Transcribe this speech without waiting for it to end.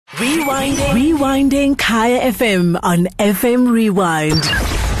Rewinding Kaya FM on FM Rewind.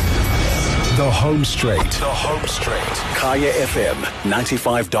 The Home Straight. Kaya FM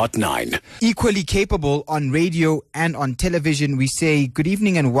 95.9. Equally capable on radio and on television, we say good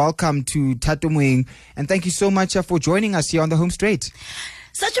evening and welcome to Thato Moeng. And thank you so much for joining us here on The Home Straight.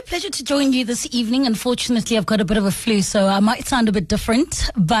 Such a pleasure to join you this evening. Unfortunately, I've got a bit of a flu, so I might sound a bit different,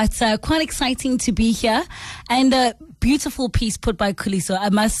 but quite exciting to be here. And a beautiful piece put by Kuliso. I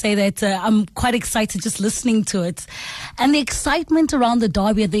must say that I'm quite excited just listening to it. And the excitement around the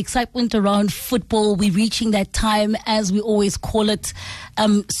derby, the excitement around football, we're reaching that time, as we always call it,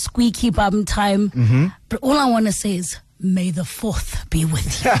 squeaky bum time. Mm-hmm. But all I want to say is, May the 4th be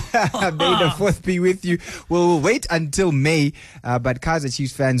with you. May the 4th be with you. We'll wait until May, but Kaizer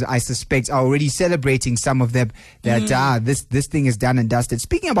Chiefs fans, I suspect, are already celebrating, some of them, that this thing is done and dusted.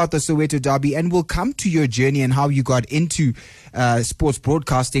 Speaking about the Soweto derby, and we'll come to your journey and how you got into sports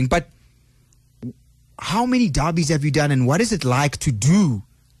broadcasting, but how many derbies have you done, and what is it like to do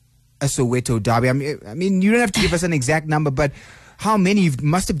a Soweto derby? I mean, you don't have to give us an exact number, but how many you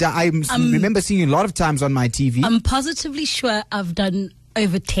must have done? I remember seeing you a lot of times on my TV. I'm positively sure I've done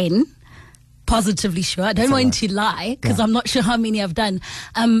over 10. Positively sure. I don't want to lie because I'm not sure how many I've done.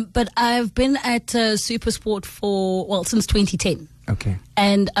 But I've been at Supersport since 2010. Okay.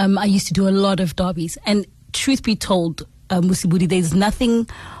 And I used to do a lot of derbies. And truth be told, Musibudi, there's nothing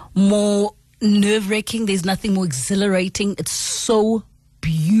more nerve-wracking. There's nothing more exhilarating. It's so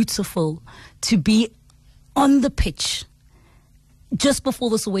beautiful to be on the pitch just before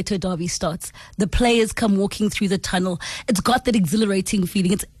the Soweto derby starts. The players come walking through the tunnel. It's got that exhilarating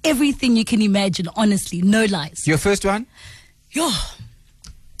feeling. It's everything you can imagine, honestly, no lies. Your first one?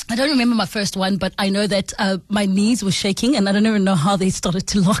 I don't remember my first one, but I know that my knees were shaking, and I don't even know how they started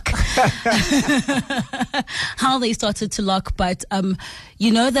to lock. But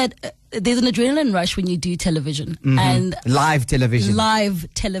you know that there's an adrenaline rush when you do television. Mm-hmm. And live television.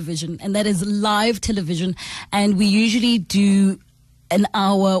 And that is live television. And we usually do an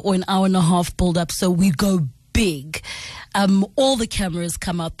hour or an hour and a half build up, so we go big. All the cameras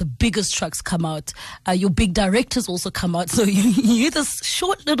come out, the biggest trucks come out, your big directors also come out, so you're this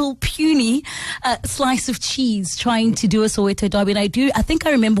short little puny slice of cheese trying to do a Soweto derby. And I think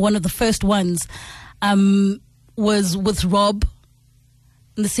I remember one of the first ones was with Rob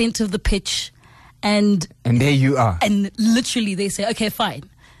in the center of the pitch, and there you are, and literally they say, okay, fine,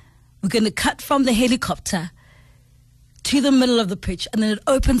 we're going to cut from the helicopter to the middle of the pitch, and then it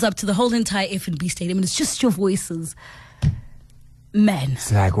opens up to the whole entire F&B stadium, and it's just your voices. Man.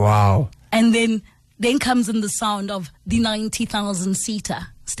 It's like, wow. And then comes in the sound of the 90,000-seater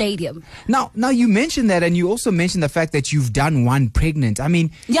stadium. Now you mentioned that, and you also mentioned the fact that you've done one pregnant. I mean...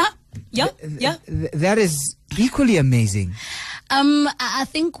 Yeah. That is equally amazing. I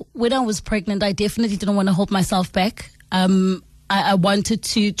think when I was pregnant, I definitely didn't want to hold myself back. I wanted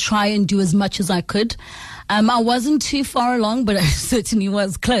to try and do as much as I could. I wasn't too far along, but I certainly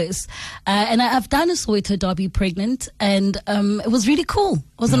was close. And I've done a Soweto derby pregnant, and it was really cool.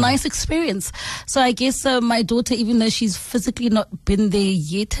 It was a nice experience. So I guess my daughter, even though she's physically not been there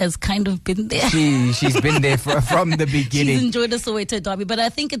yet, has kind of been there. She's been there from the beginning. She's enjoyed the Soweto derby. But I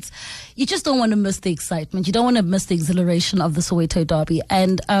think you just don't want to miss the excitement. You don't want to miss the exhilaration of the Soweto derby.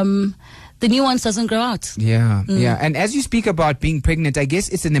 And the nuance doesn't grow out. Yeah. And as you speak about being pregnant, I guess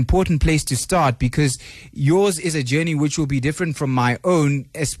it's an important place to start, because yours is a journey which will be different from my own,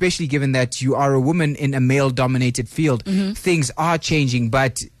 especially given that you are a woman in a male-dominated field. Mm-hmm. Things are changing,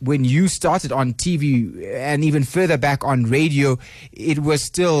 but when you started on TV and even further back on radio, it was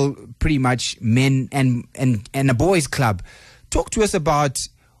still pretty much men and a boys' club. Talk to us about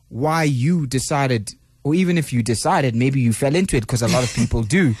why you decided, or even if you decided, maybe you fell into it, because a lot of people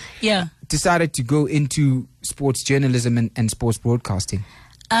do. Yeah. Decided to go into sports journalism and sports broadcasting.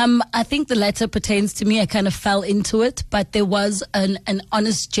 I think the latter pertains to me. I kind of fell into it, but there was an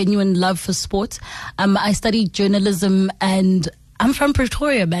honest, genuine love for sport. I studied journalism, and I'm from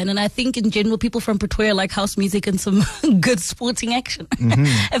Pretoria, man, and I think in general people from Pretoria like house music and some good sporting action,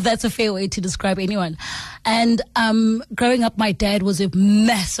 if that's a fair way to describe anyone. And growing up, my dad was a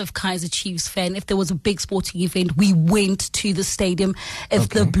massive Kaizer Chiefs fan. If there was a big sporting event, we went to the stadium. If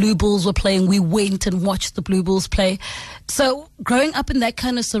the Blue Bulls were playing, we went and watched the Blue Bulls play. So growing up in that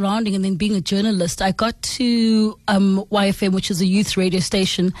kind of surrounding, and then being a journalist, I got to YFM, which is a youth radio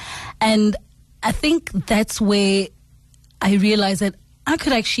station, and I think that's where I realized that I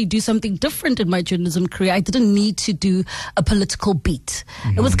could actually do something different in my journalism career. I didn't need to do a political beat.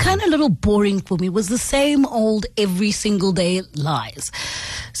 Mm-hmm. It was kind of a little boring for me. It was the same old every single day lies.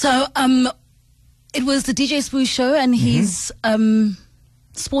 So it was the DJ Spoo show, and his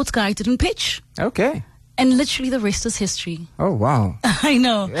sports guy didn't pitch. Okay. And literally the rest is history. Oh, wow. I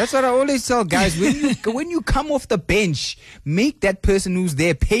know. That's what I always tell guys. When you come off the bench, make that person who's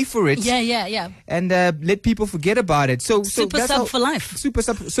there pay for it. Yeah. And let people forget about it. So Super that's sub for life. Super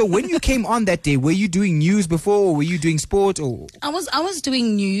sub. So when you came on that day, were you doing news before, or were you doing sport? Or I was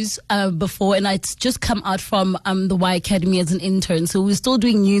doing news before, and I'd just come out from the Y Academy as an intern. So we were still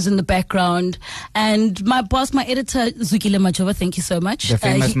doing news in the background. And my boss, my editor, Zukile Machova, thank you so much. The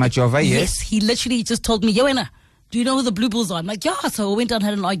famous Machova, yes. Yes, he literally just told me, Yoena, do you know who the Blue Bulls are? I'm like, yeah. So I went down,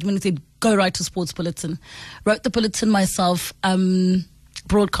 had an argument, and said, go write a sports bulletin. Wrote the bulletin myself.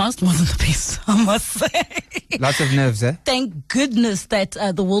 Broadcast wasn't the best, I must say. Lots of nerves, eh? Thank goodness that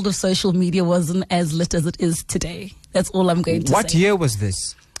the world of social media wasn't as lit as it is today. That's all I'm going to say. What year was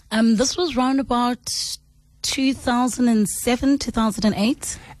this? This was round about 2007,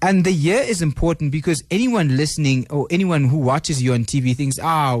 2008. And the year is important because anyone listening or anyone who watches you on TV thinks,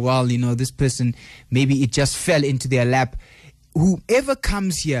 this person, maybe it just fell into their lap. Whoever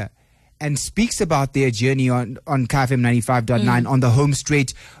comes here and speaks about their journey on KFM 95.9 on the home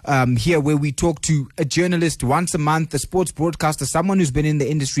straight, here where we talk to a journalist once a month, a sports broadcaster, someone who's been in the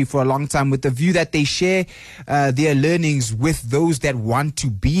industry for a long time, with the view that they share their learnings with those that want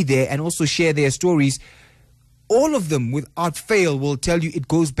to be there and also share their stories. All of them, without fail, will tell you it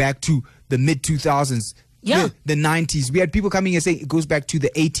goes back to the mid-2000s. Yeah. The 90s. We had people coming and saying it goes back to the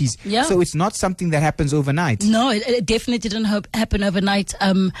 80s. Yeah. So it's not something that happens overnight. No, it definitely didn't happen overnight.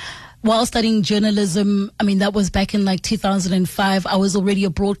 While studying journalism, I mean, that was back in like 2005. I was already a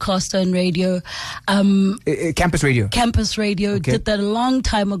broadcaster in radio. Campus radio. Campus radio. Okay. Did that a long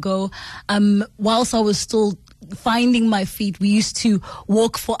time ago. Whilst I was still finding my feet, we used to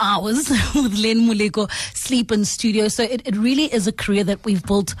walk for hours with Len Muleko, sleep in studio. So it really is a career that we've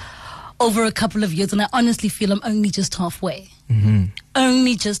built over a couple of years, and I honestly feel I'm only just halfway. Mm-hmm.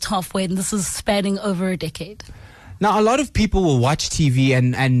 Only just halfway, and this is spanning over a decade. Now, a lot of people will watch TV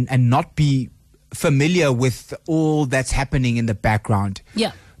and not be familiar with all that's happening in the background.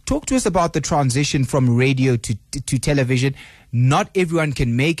 Yeah. Talk to us about the transition from radio to television. Not everyone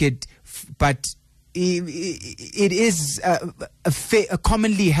can make it, but it is a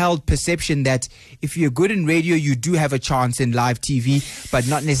commonly held perception that if you're good in radio, you do have a chance in live TV, but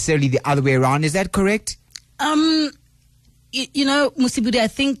not necessarily the other way around. Is that correct? Musibudi, I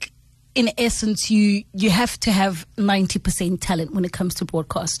think in essence, you have to have 90% talent when it comes to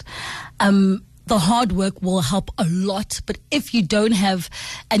broadcast. The hard work will help a lot, but if you don't have,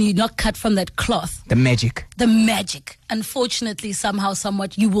 and you're not cut from that cloth, the magic, unfortunately, somehow,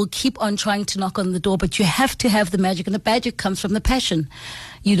 somewhat, you will keep on trying to knock on the door, but you have to have the magic, and the magic comes from the passion,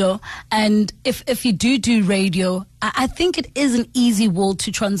 and if you do radio, I think it is an easy world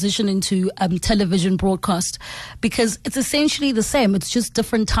to transition into television broadcast, because it's essentially the same. It's just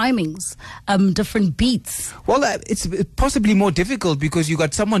different timings, different beats. Well, it's possibly more difficult because you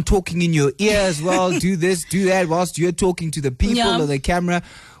got someone talking in your ear as well. Do this, do that, whilst you're talking to the people or the camera,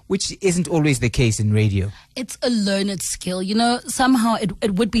 which isn't always the case in radio. It's a learned skill. Somehow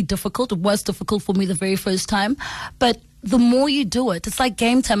it would be difficult. It was difficult for me the very first time, but the more you do it, it's like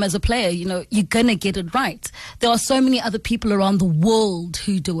game time as a player. You're going to get it right. There are so many other people around the world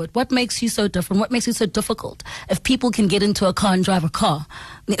who do it. What makes you so different? What makes you so difficult? If people can get into a car and drive a car,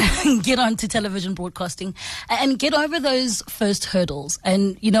 get onto television broadcasting and get over those first hurdles.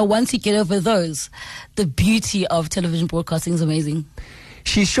 And, once you get over those, the beauty of television broadcasting is amazing.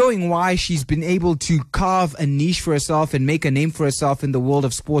 She's showing why she's been able to carve a niche for herself and make a name for herself in the world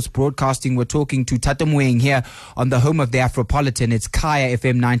of sports broadcasting. We're talking to Thato Moeng here on the home of the Afropolitan. It's Kaya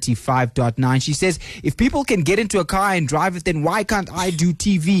FM 95.9. She says, if people can get into a car and drive it, then why can't I do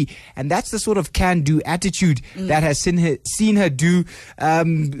TV? And that's the sort of can-do attitude that has seen her do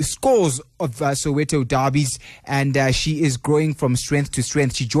scores of Soweto derbies, and she is growing from strength to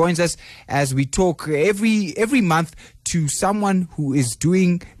strength. She joins us as we talk every month to someone who is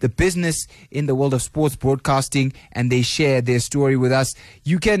doing the business in the world of sports broadcasting, and they share their story with us.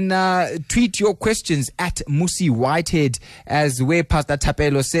 You can tweet your questions at Musi Whitehead, as where Pastor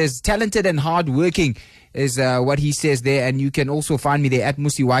Tapelo says, talented and hardworking is what he says there. And you can also find me there at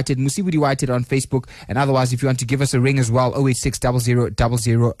Musi Whitehead, Musi Budi Whitehead on Facebook. And otherwise, if you want to give us a ring as well, 086 00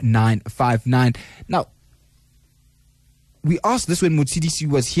 959. Now, we asked this when Mutsidisi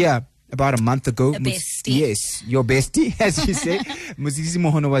was here about a month ago. A bestie. Yes, your bestie, as you say. Mutsidisi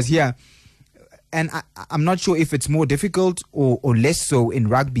Mohono was here. And I'm not sure if it's more difficult or less so in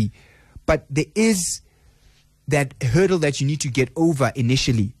rugby, but there is that hurdle that you need to get over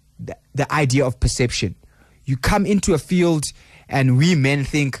initially, the idea of perception. You come into a field and we men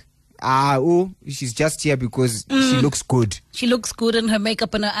think, she's just here because she looks good. She looks good and her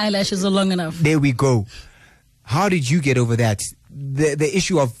makeup and her eyelashes are long enough. There we go. How did you get over that? The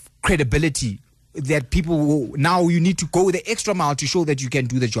issue of credibility, that now you need to go the extra mile to show that you can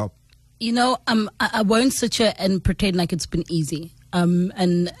do the job. I won't sit here and pretend like it's been easy.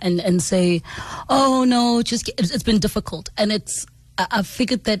 And say, oh no, it's been difficult. And I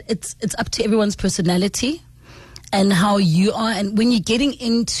figured that it's up to everyone's personality and how you are. And when you're getting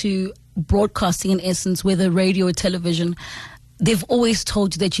into broadcasting, in essence, whether radio or television, they've always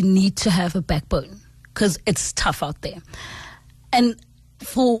told you that you need to have a backbone because it's tough out there. And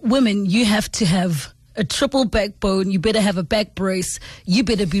for women, you have to have a triple backbone. You better have a back brace. You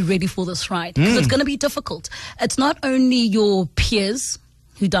better be ready for this ride because it's going to be difficult. It's not only your peers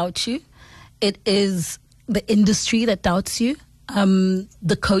who doubt you. It is the industry that doubts you.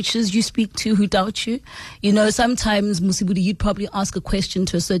 The coaches you speak to who doubt you. Sometimes, Musibudi, you'd probably ask a question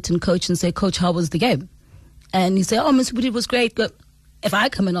to a certain coach and say, Coach, how was the game? And you say, oh, Musibudi, it was great. But if I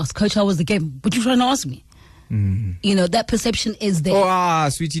come and ask, Coach, how was the game? What you trying to ask me? That perception is there. Oh,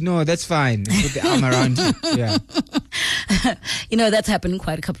 sweetie, no, that's fine. Put the arm around you. Yeah. That's happened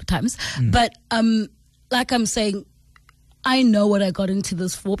quite a couple of times. But like I'm saying, I know what I got into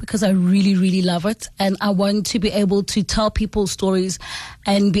this for because I really, really love it. And I want to be able to tell people stories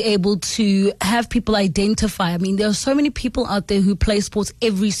and be able to have people identify. I mean, there are so many people out there who play sports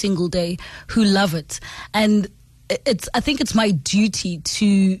every single day who love it. And I think it's my duty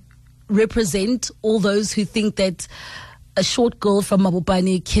to represent all those who think that a short girl from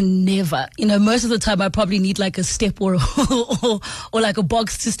Mabopane can never. Most of the time I probably need like a step or like a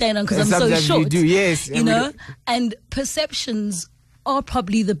box to stand on because I'm so short. You do, yes. And perceptions are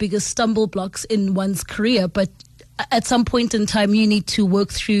probably the biggest stumble blocks in one's career, but at some point in time you need to work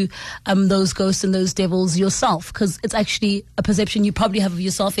through those ghosts and those devils yourself because it's actually a perception you probably have of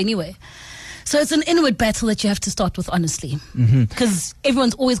yourself anyway. So it's an inward battle that you have to start with, honestly, because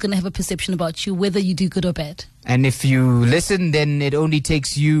everyone's always going to have a perception about you, whether you do good or bad. And if you listen, then it only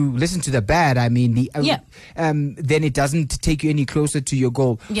takes you listen to the bad. I mean, then it doesn't take you any closer to your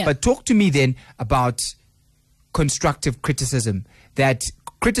goal. Yeah. But talk to me then about constructive criticism. That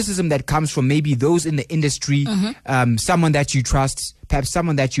criticism that comes from maybe those in the industry, someone that you trust, perhaps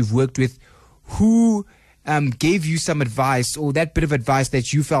someone that you've worked with, who gave you some advice or that bit of advice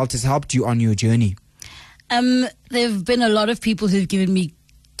that you felt has helped you on your journey? There have been a lot of people who've given me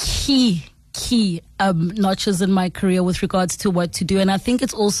key notches in my career with regards to what to do. And I think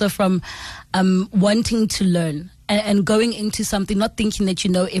it's also from wanting to learn and going into something, not thinking that you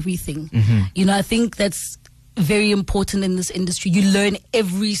know everything. I think that's very important in this industry. You learn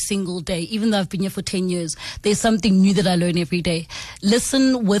every single day. Even though I've been here for 10 years, there's something new that I learn every day.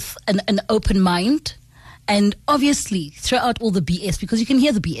 Listen with an open mind. And obviously, throw out all the BS because you can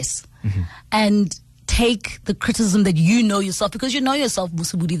hear the BS. And take the criticism that you know yourself, because you know yourself,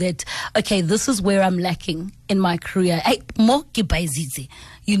 Musibudi, that, okay, this is where I'm lacking in my career. Hey, you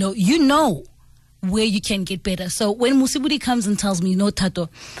know where you can get better. So when Musibudi comes and tells me, Thato,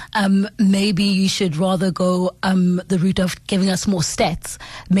 maybe you should rather go the route of giving us more stats.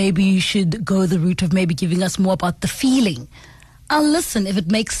 Maybe you should go the route of maybe giving us more about the feeling. I'll listen if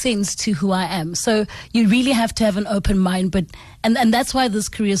it makes sense to who I am. So you really have to have an open mind, and that's why this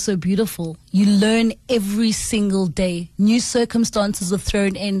career is so beautiful. You learn every single day. New circumstances are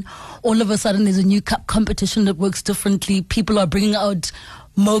thrown in. All of a sudden there's a new cup competition that works differently. People are bringing out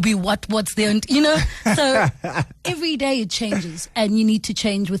Moby what's there, and so every day it changes and you need to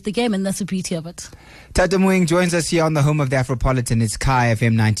change with the game, and that's the beauty of it. Thato Moeng joins us here on the home of the Afropolitan. It's Kai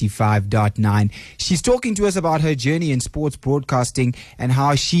FM 95.9. She's talking to us about her journey in sports broadcasting and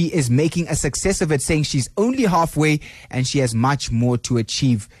how she is making a success of it, saying she's only halfway and she has much more to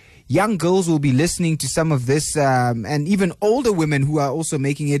achieve. Young girls will be listening to some of this, and even older women who are also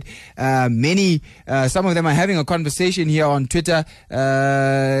making it. Some of them are having a conversation here on Twitter.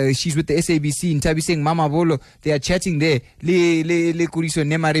 She's with the SABC in Tabi saying, Mama Bolo, they are chatting there. These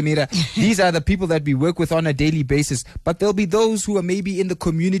are the people that we work with on a daily basis. But there'll be those who are maybe in the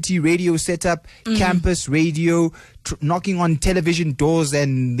community radio setup, campus radio, knocking on television doors,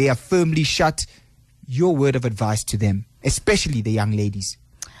 and they are firmly shut. Your word of advice to them, especially the young ladies.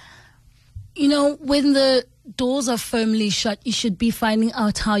 When the doors are firmly shut, you should be finding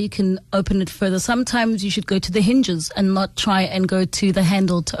out how you can open it further. Sometimes you should go to the hinges and not try and go to the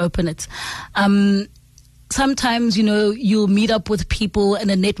handle to open it. Sometimes, you'll meet up with people in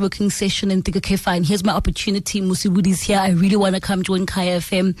a networking session and think, okay, fine, here's my opportunity. Musibudi's here. I really want to come join Kaya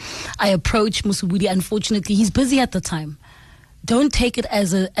FM. I approach Musibudi. Unfortunately, he's busy at the time. Don't take it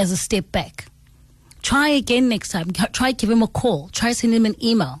as a step back. Try again next time. Try give him a call. Try send him an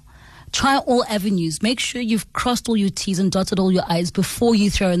email. Try all avenues. Make sure you've crossed all your T's and dotted all your I's before you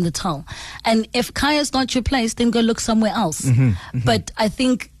throw in the towel. And if Kaya's not your place, then go look somewhere else. But I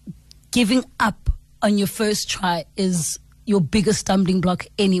think giving up on your first try is your biggest stumbling block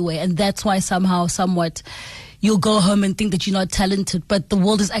anyway. And that's why somewhat, you'll go home and think that you're not talented, but the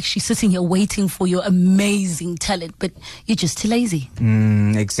world is actually sitting here waiting for your amazing talent, but you're just too lazy.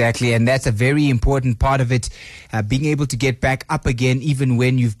 Exactly, and that's a very important part of it, being able to get back up again even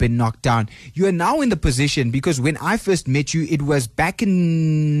when you've been knocked down. You are now in the position, because when I first met you, it was back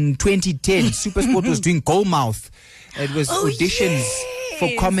in 2010. Supersport was doing Goalmouth. It was auditions for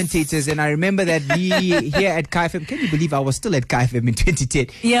commentators, and I remember that we here at KFM, can you believe I was still at KFM in 2010?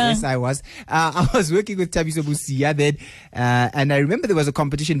 Yeah. Yes, I was. I was working with Thabiso Musia then, and I remember there was a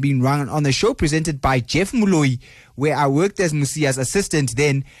competition being run on the show presented by Jeff Muloi, where I worked as Musia's assistant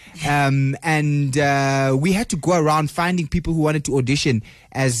then, and we had to go around finding people who wanted to audition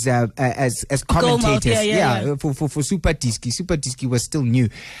as commentators. For Super Diski. Super Diski was still new,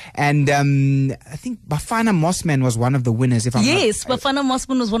 and I think Bafana Mossman was one of the winners. Bafana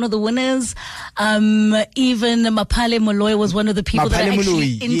Mossman was one of the winners. Even Mapale Molloy was one of the people that I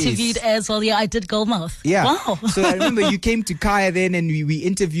actually interviewed as well. Yeah, I did Goalmouth. Yeah. Wow. So I remember you came to Kaya then, and we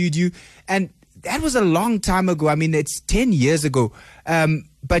interviewed you, and that was a long time ago. I mean, it's 10 years ago.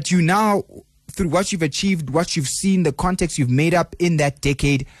 But you now, through what you've achieved, what you've seen, the context you've made up in that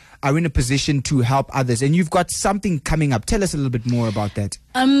decade, are in a position to help others. And you've got something coming up. Tell us a little bit more about that.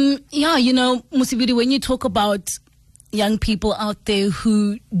 Musibudi, when you talk about young people out there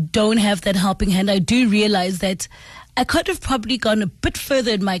who don't have that helping hand, I do realize that I could have probably gone a bit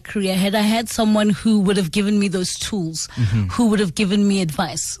further in my career had I had someone who would have given me those tools, who would have given me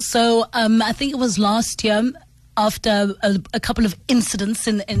advice. So I think it was last year, after a couple of incidents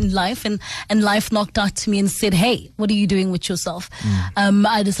in life, and life knocked out to me and said, hey, what are you doing with yourself?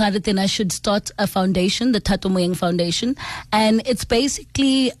 I decided then I should start a foundation, the Thato Moeng Foundation. And it's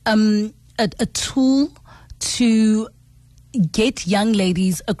basically a tool to get young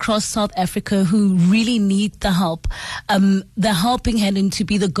ladies across South Africa who really need the help, the helping hand, and to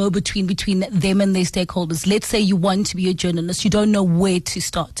be the go-between between them and their stakeholders. Let's say you want to be a journalist, you don't know where to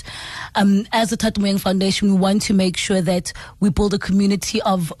start. As the Thato Moeng Foundation, we want to make sure that we build a community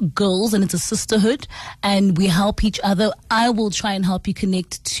of girls, and it's a sisterhood, and we help each other. I will try and help you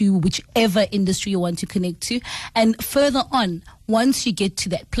connect to whichever industry you want to connect to, and further on, once you get to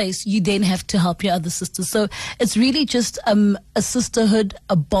that place, you then have to help your other sisters. So it's really just a sisterhood,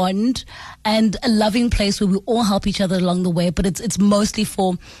 a bond, and a loving place where we all help each other along the way. But it's mostly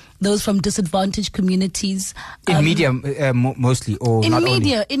for those from disadvantaged communities. In media mostly, or in not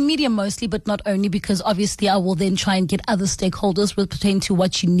media, only? In media mostly, but not only, because obviously I will then try and get other stakeholders with pertain to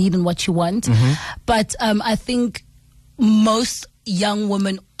what you need and what you want. But I think most young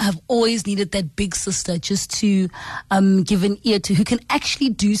women have always needed that big sister just to give an ear to, who can actually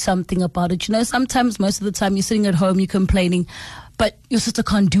do something about it. You know, sometimes, most of the time, you're sitting at home, you're complaining, but your sister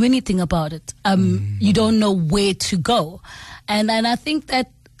can't do anything about it. You don't know where to go. And I think that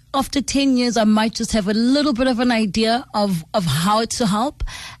after 10 years, I might just have a little bit of an idea of how to help.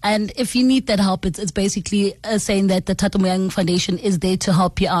 And if you need that help, it's basically saying that the Thato Moeng Foundation is there to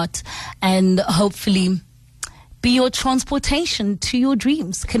help you out and hopefully be your transportation to your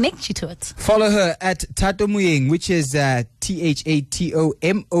dreams, connect you to it. Follow her at Thato Moeng, which is ThaToMoeng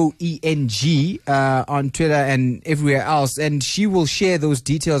on Twitter and everywhere else. And she will share those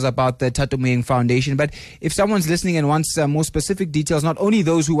details about the Thato Moeng Foundation. But if someone's listening and wants more specific details, not only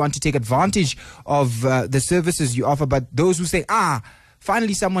those who want to take advantage of the services you offer, but those who say,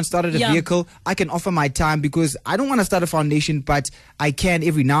 finally someone started a vehicle, I can offer my time, because I don't want to start a foundation, but I can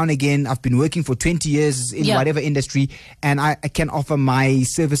every now and again. I've been working for 20 years in whatever industry, and I can offer my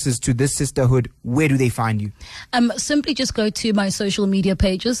services to this sisterhood. Where do they find you? Simply just go to my social media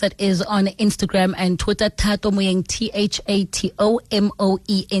pages. That is on Instagram and Twitter, Thato Moeng, ThaToMoeng.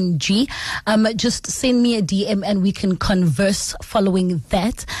 Just send me a DM and we can converse following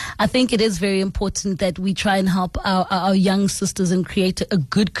that. I think it is very important that we try and help our young sisters and create a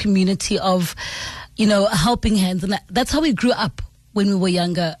good community of, helping hands. And that's how we grew up when we were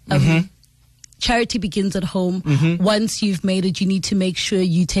younger. Charity begins at home. Once you've made it, you need to make sure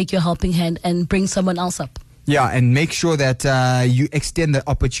you take your helping hand and bring someone else up. Yeah, and make sure that you extend the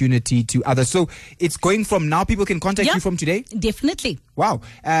opportunity to others. So it's going from now. People can contact you from today? Definitely. Wow.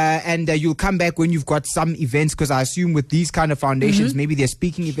 And you'll come back when you've got some events, because I assume with these kind of foundations, maybe they're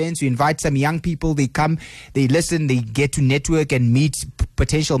speaking events. You invite some young people, they come, they listen, they get to network and meet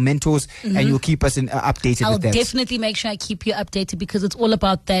potential mentors, and you'll keep us updated with that. I'll definitely make sure I keep you updated, because it's all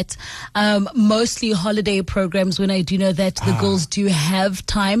about that. Mostly holiday programs, when I do know that the girls do have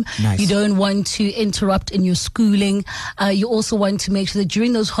time. Nice. You don't want to interrupt in your schooling. You also want to make sure that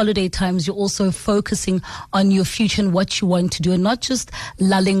during those holiday times, you're also focusing on your future and what you want to do, and not just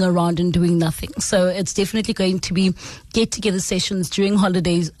lulling around and doing nothing. So it's definitely going to be get-together sessions during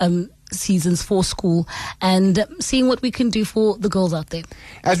holidays, seasons for school, and seeing what we can do for the girls out there.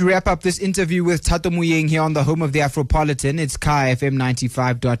 As we wrap up this interview with Thato Moeng here on the home of the Afropolitan, it's Kaya FM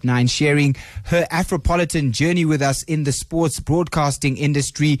 95.9, sharing her Afropolitan journey with us in the sports broadcasting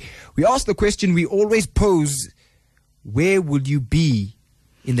industry. We ask the question we always pose: where will you be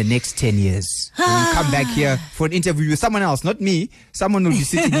in the next 10 years? When you come back here for an interview with someone else, not me, someone will be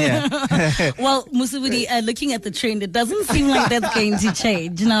sitting here. Well, Musubudi, looking at the trend, it doesn't seem like that's going to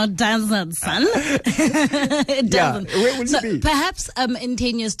change. Now, does not, son? It doesn't. Yeah. Where will you be? Perhaps in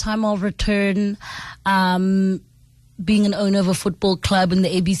 10 years' time, I'll return being an owner of a football club in the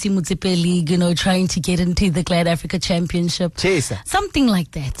ABC Motsepe League, trying to get into the Glad Africa Championship. Chesa. Something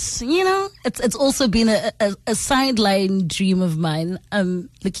like that. It's also been a sideline dream of mine.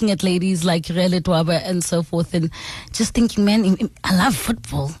 Looking at ladies like Rele Dwaba and so forth, and just thinking, man, I love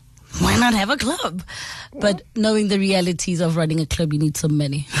football. Why not have a club? But knowing the realities of running a club, you need some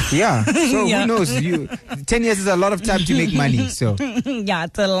money. Yeah. So who knows? 10 years is a lot of time to make money. So yeah,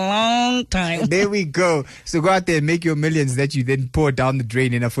 it's a long time. there we go. So go out there and make your millions that you then pour down the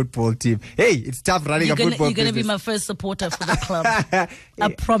drain in a football team. Hey, it's tough running a football You're going to be my first supporter for the club. I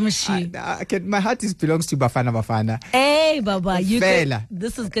promise you. My heart belongs to Bafana. Hey, Baba.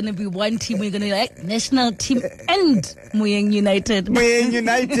 This is going to be one team. We're going to be like national team and Moeng United. Moeng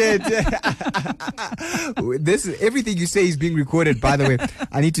United. Everything you say is being recorded, by the way.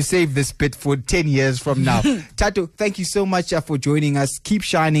 I need to save this bit for 10 years from now. Thato, thank you so much for joining us. Keep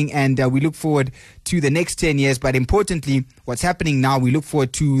shining, and we look forward to the next 10 years. But importantly, what's happening now, we look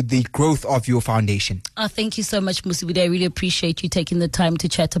forward to the growth of your foundation. Thank you so much, Musibide. I really appreciate you taking the time to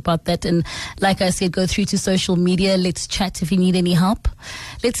chat about that. And like I said, go through to social media. Let's chat if you need any help.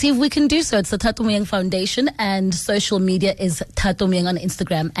 Let's see if we can do so. It's the Thato Moeng Foundation, and social media is Thato Moeng on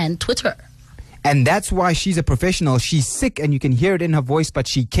Instagram and Twitter. And that's why she's a professional. She's sick, and you can hear it in her voice, but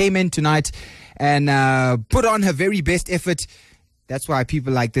she came in tonight and put on her very best effort. That's why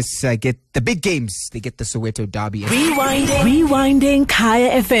people like this get the big games. They get the Soweto Derby. Rewinding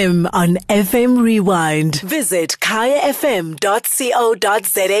Kaya FM on FM Rewind. Visit kayafm.co.za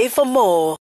for more.